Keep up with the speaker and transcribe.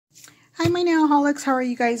Hi, my nail-holics. How are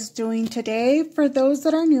you guys doing today? For those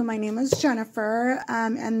that are new, my name is Jennifer,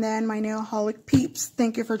 and then my nail-holic peeps.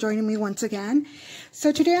 Thank you for joining me once again.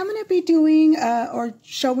 So today I'm going to be doing or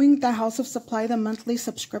showing the House of Supply, the monthly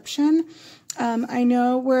subscription. I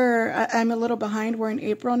know I'm a little behind. We're in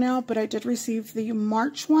April now, but I did receive the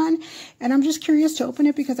March one, and I'm just curious to open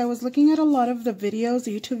it because I was looking at a lot of the videos,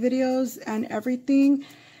 the YouTube videos, and everything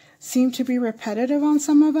seemed to be repetitive on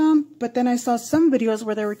some of them, but then I saw some videos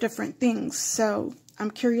where there were different things. So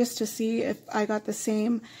I'm curious to see if I got the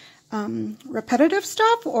same repetitive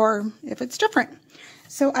stuff or if it's different.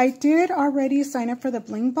 So I did already sign up for the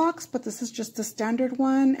bling box, but this is just the standard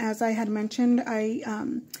one. As I had mentioned, I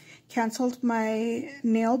canceled my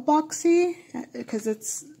nail boxy because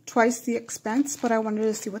it's twice the expense, but I wanted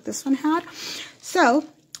to see what this one had. So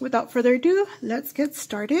without further ado, let's get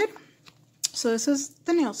started. So this is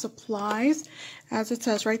the nail supplies, as it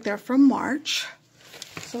says right there, from March.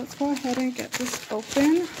 So let's go ahead and get this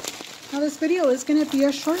open. Now this video is going to be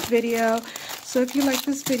a short video, so if you like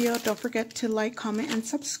this video, don't forget to like, comment, and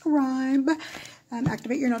subscribe.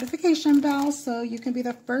 Activate your notification bell so you can be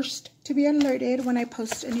the first to be alerted when I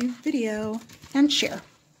post a new video, and share.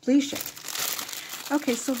 Please share.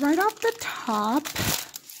 Okay, so right off the top,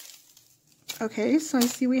 okay, so I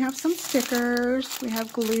see we have some stickers, we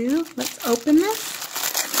have glue. Let's open this.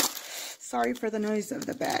 Sorry for the noise of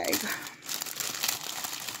the bag.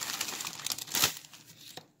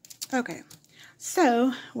 Okay,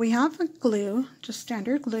 so we have a glue, just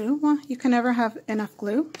standard glue. Well, you can never have enough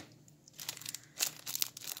glue.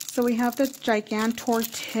 So we have the Gigantor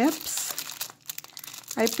tips.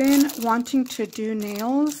 I've been wanting to do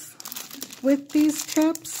nails with these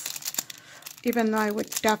tips, even though I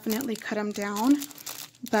would definitely cut them down,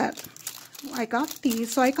 but I got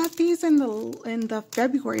these. So I got these in the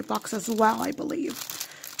February box as well, I believe.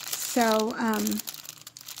 So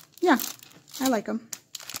yeah, I like them.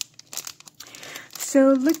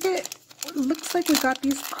 So looks like we got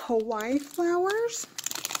these kawaii flowers,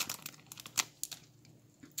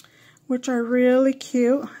 which are really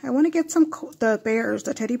cute. I want to get some the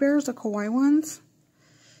teddy bears, the kawaii ones.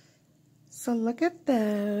 So look at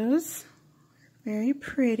those. Very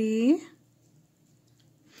pretty.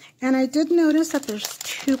 And I did notice that there's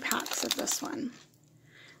 2 packs of this one.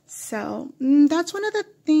 So that's one of the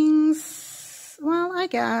things, well, I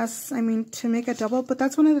guess, I mean, to make a double, but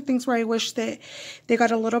that's one of the things where I wish that they got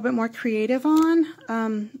a little bit more creative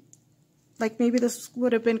on. Like maybe this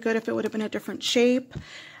would have been good if it would have been a different shape.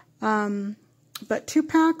 But 2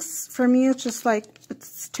 packs, for me, it's just like,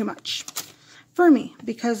 it's too much for me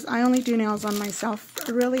because I only do nails on myself.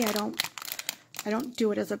 Really, I don't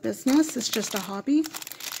do it as a business. It's just a hobby.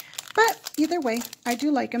 But either way, I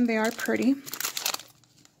do like them. They are pretty.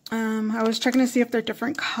 I was checking to see if they're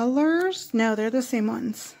different colors. No, they're the same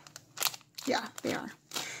ones. Yeah, they are.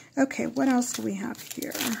 Okay, what else do we have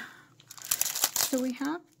here? So we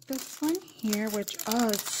have this one here, which, oh,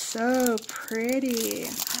 it's so pretty.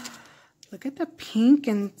 Look at the pink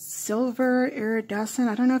and silver iridescent.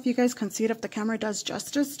 I don't know if you guys can see it if the camera does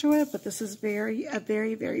justice to it, but this is a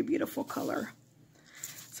very, very beautiful color.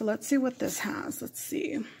 So let's see what this has. Let's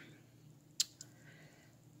see.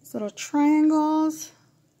 These little triangles.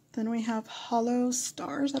 Then we have hollow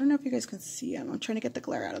stars. I don't know if you guys can see them. I'm trying to get the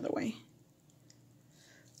glare out of the way.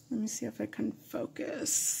 Let me see if I can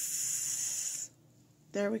focus.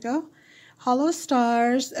 There we go. Hollow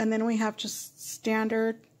stars. And then we have just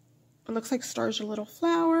standard, it looks like stars are little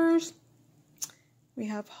flowers. We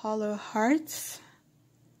have hollow hearts.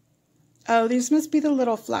 Oh, these must be the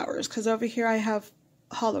little flowers because over here I have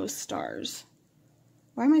hollow stars.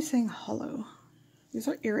 Why am I saying hollow? These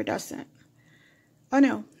are iridescent. Oh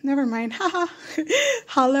no, never mind. Haha.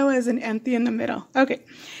 Hollow as an empty in the middle. Okay,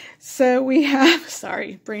 so we have,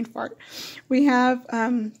 sorry, brain fart. We have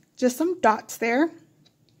just some dots there.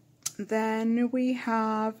 Then we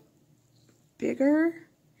have bigger.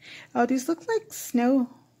 Oh, these look like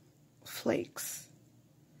snowflakes.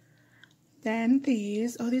 Then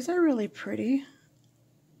these. Oh, these are really pretty.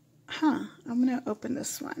 Huh, I'm going to open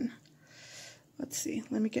this one. Let's see.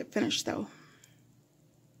 Let me get finished, though.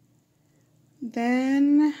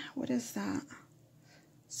 Then, what is that?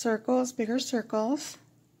 Circles, bigger circles.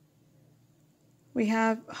 We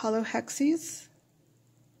have hollow hexies.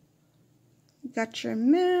 Got your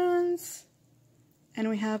moons. And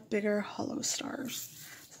we have bigger hollow stars.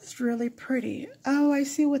 This is really pretty. Oh, I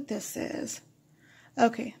see what this is.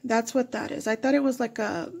 Okay, that's what that is. I thought it was like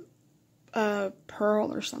a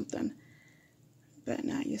pearl or something, but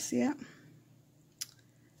now you see it.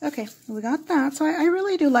 Okay, we got that. So I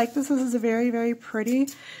really do like this. This is a very, very pretty,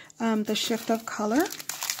 the shift of color.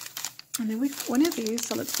 And then we got one of these,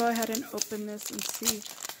 so let's go ahead and open this and see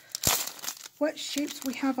what shapes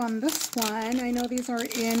we have on this one. I know these are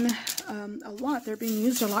in a lot. They're being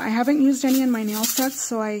used a lot. I haven't used any in my nail sets,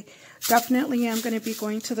 so I definitely am going to be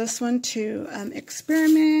going to this one to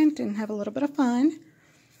experiment and have a little bit of fun.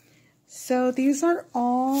 So these are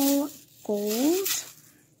all gold.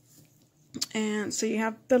 And so you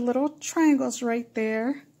have the little triangles right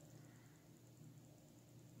there.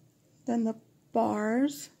 Then the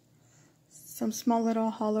bars. Some small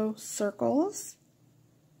little hollow circles.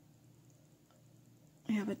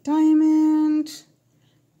 We have a diamond.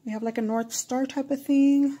 We have like a North Star type of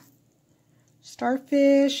thing.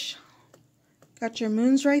 Starfish. Got your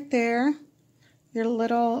moons right there. Your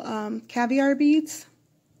little caviar beads.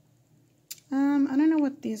 I don't know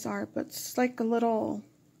what these are, but it's like a little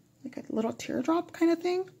teardrop kind of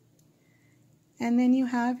thing. And then you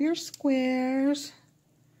have your squares,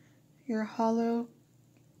 your hollow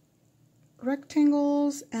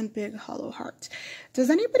rectangles, and big hollow hearts. Does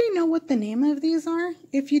anybody know what the name of these are?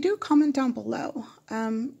 If you do, comment down below.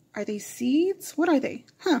 Are they seeds? What are they?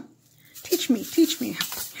 Huh. Teach me, teach me.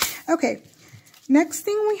 Okay, next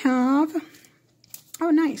thing we have, oh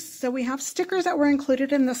nice. So we have stickers that were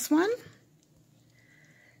included in this one.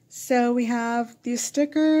 So we have these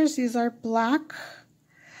stickers. These are black.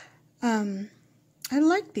 I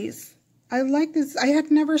like these. I like this. I had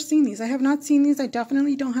never seen these. I have not seen these. I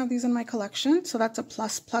definitely don't have these in my collection, so that's a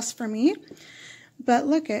plus for me. But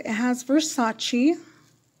look, it has Versace.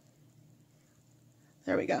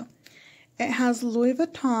 There we go. It has Louis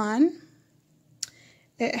Vuitton.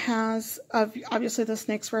 It has, obviously, the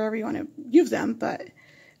snakes wherever you want to use them, but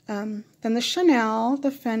then the Chanel, the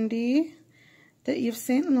Fendi, the Yves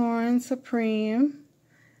Saint Laurent, Supreme,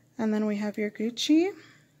 and then we have your Gucci.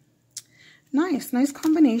 Nice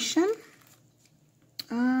combination.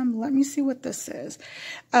 Let me see what this is.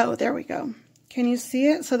 Oh, there we go. Can you see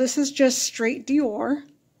it? So this is just straight Dior.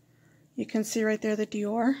 You can see right there the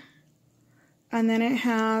Dior. And then it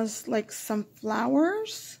has like some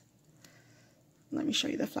flowers. Let me show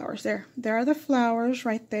you the flowers there. There are the flowers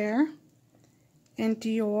right there in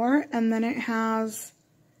Dior. And then it has,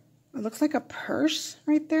 it looks like a purse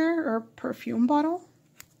right there, or a perfume bottle.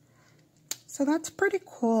 So that's pretty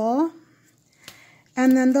cool.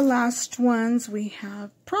 And then the last ones, we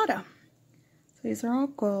have Prada. So these are all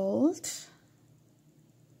gold.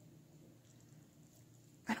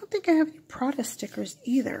 I don't think I have any Prada stickers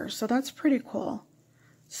either, so that's pretty cool.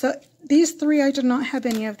 So these three, I did not have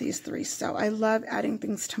any of these three, so I love adding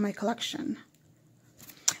things to my collection.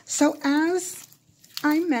 So as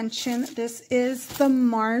I mentioned, this is the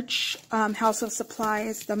March House of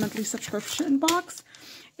Suppliez, the monthly subscription box.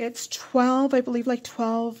 It's I believe like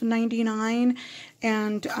 $12.99,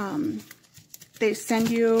 and they send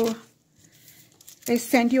you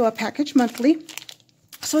a package monthly.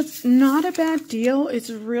 So it's not a bad deal. It's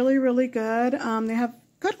really good. They have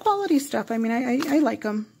good quality stuff. I mean, I like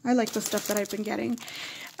them. I like the stuff that I've been getting.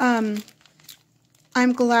 I'm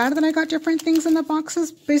glad that I got different things in the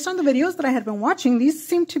boxes. Based on the videos that I had been watching, these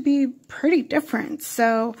seem to be pretty different.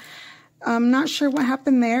 So I'm not sure what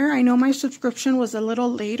happened there. I know my subscription was a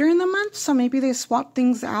little later in the month, so maybe they swapped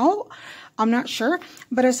things out. I'm not sure.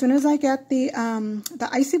 But as soon as I get the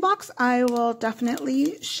icy box, I will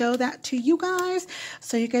definitely show that to you guys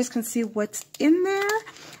so you guys can see what's in there.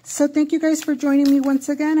 So thank you guys for joining me once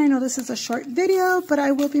again. I know this is a short video, but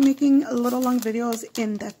I will be making little long videos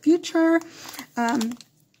in the future.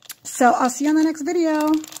 So I'll see you on the next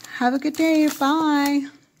video. Have a good day. Bye.